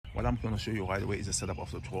What I'm going to show you right away is the setup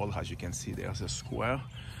of the troll. As you can see, there's a square,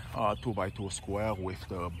 2x2 square with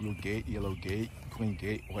the blue gate, yellow gate, green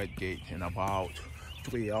gate, red gate, and about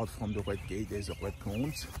 3 yards from the red gate there's a red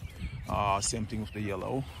cones. Same thing with the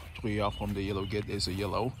yellow. 3 yards from the yellow gate there's a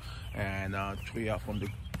yellow, and 3 yards from the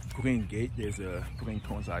green gate there's a green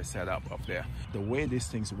cones I set up there. The way these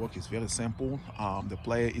things work is very simple. The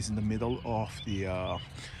player is in the middle of the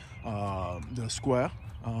square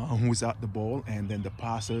without the ball, and then the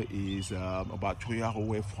passer is about 3 yards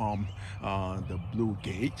away from the blue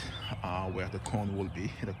gate where the cone will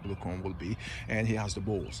be, the blue cone will be, and he has the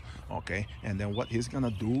balls. Okay, and then what he's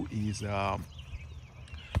gonna do is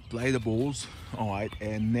play the balls, all right,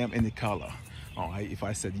 and name any color. All right, if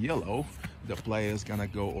I said yellow, the player is gonna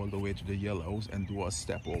go all the way to the yellows and do a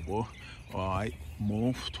step over. All right,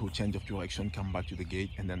 move to change of direction, come back to the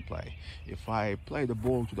gate, and then play. If I play the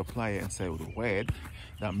ball to the player and say the red,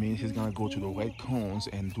 that means he's gonna go to the red cones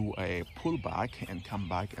and do a pullback and come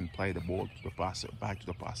back and play the ball to the passer, back to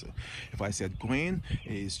the passer. If I said green,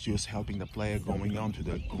 it's just helping the player going on to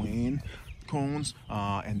the green cones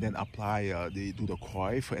and then apply do the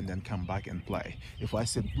coif and then come back and play. If I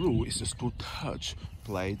said blue, it's just to touch,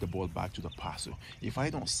 play the ball back to the passer. If I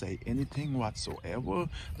don't say anything whatsoever,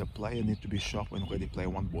 the player needs to be sharp and ready to play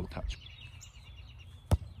one ball touch.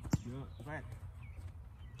 Good, red.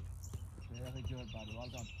 Very good, buddy. Well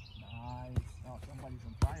done. Nice. Oh, somebody's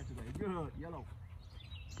on fire today. Good. Yellow.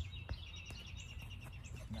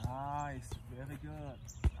 Nice. Very good.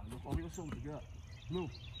 Now look over your shoulder. Good. Blue.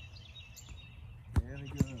 Very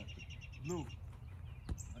good. Blue.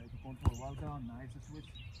 Ready to control. Well done. Nice switch.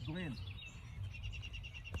 Green.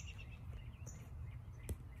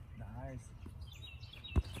 Nice.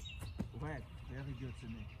 Red. Very good to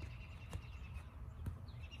me.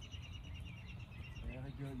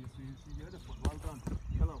 Very good. You see the other foot. Well done.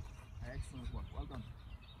 Yellow. Excellent work. Well done.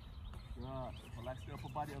 Good. Relax the upper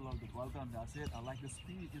body a little bit. Well done. That's it. I like the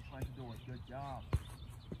speed you're trying to do it. Good job.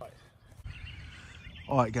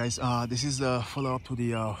 Alright guys, this is a follow-up to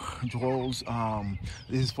the drills.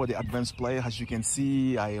 This is for the advanced player. As you can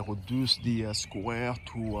see, I reduced the square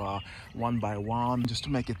to 1 by 1 just to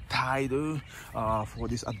make it tighter for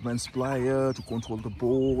this advanced player to control the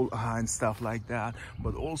ball and stuff like that.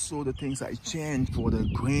 But also the things I changed for the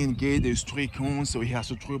green gate, there's 3 cones, so he has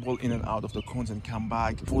to dribble in and out of the cones and come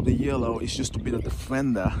back. For the yellow, it's just to be the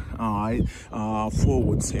defender, alright,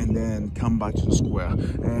 forwards and then come back to the square.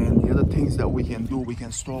 And the other things that we can do, we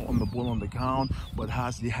can start on the ball on the ground, but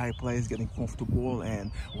has the high players getting comfortable and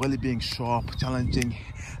really being sharp, challenging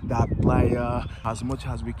that player as much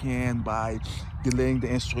as we can by delaying the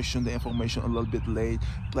instruction, the information a little bit late,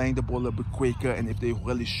 playing the ball a little bit quicker, and if they're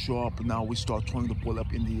really sharp, now we start throwing the ball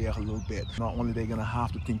up in the air a little bit. Not only they're gonna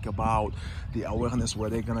have to think about the awareness where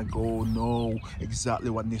they're gonna go, know exactly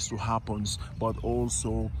what needs to happen, but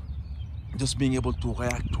also just being able to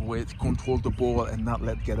react to it, control the ball, and not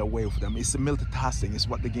let get away with them. It's a multitasking. It's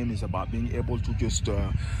what the game is about. Being able to just,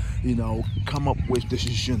 you know, come up with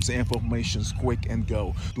decisions, informations, quick and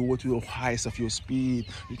go. Do it to the highest of your speed.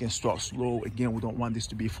 You can start slow. Again, we don't want this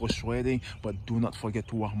to be frustrating, but do not forget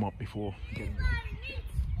to warm up before getting it.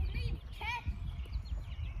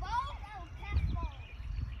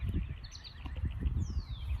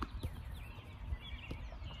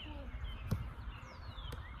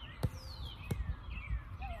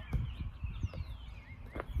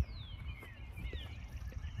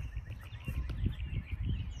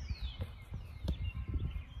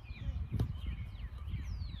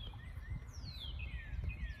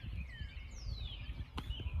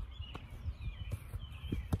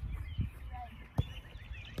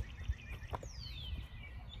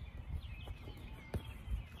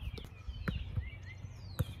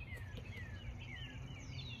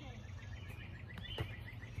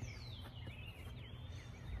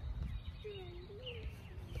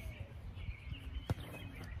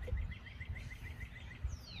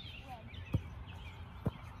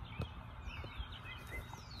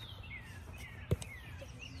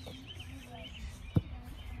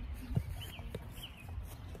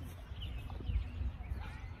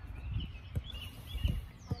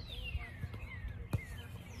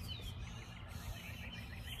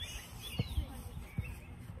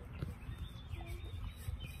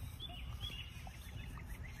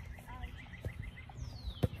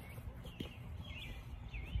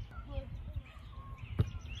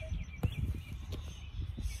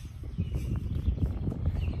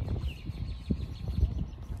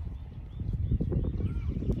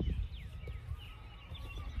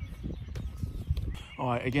 All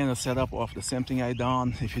right, again, a setup of the same thing I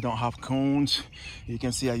done. If you don't have cones, you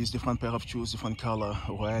can see I use different pair of shoes, different color,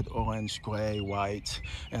 red, orange, gray, white.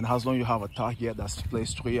 And as long as you have a target that's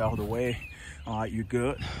placed 3 out of the way, you're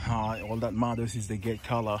good. All that matters is the gate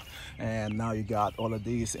color. And now you got all of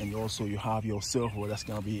these, and also you have your servo that's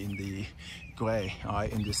gonna be in the gray,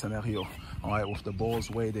 in this scenario, with the balls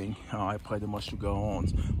waiting, pretty much to go on.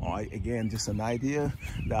 Again, just an idea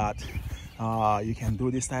that you can do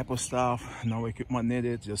this type of stuff. No equipment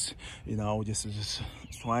needed. Just just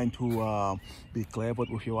trying to be clever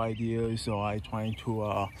with your ideas. Trying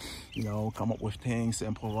to come up with things,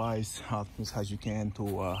 improvise as much as you can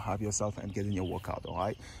to have yourself and get in your workout. All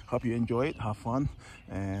right. Hope you enjoy it. Have fun,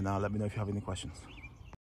 and let me know if you have any questions.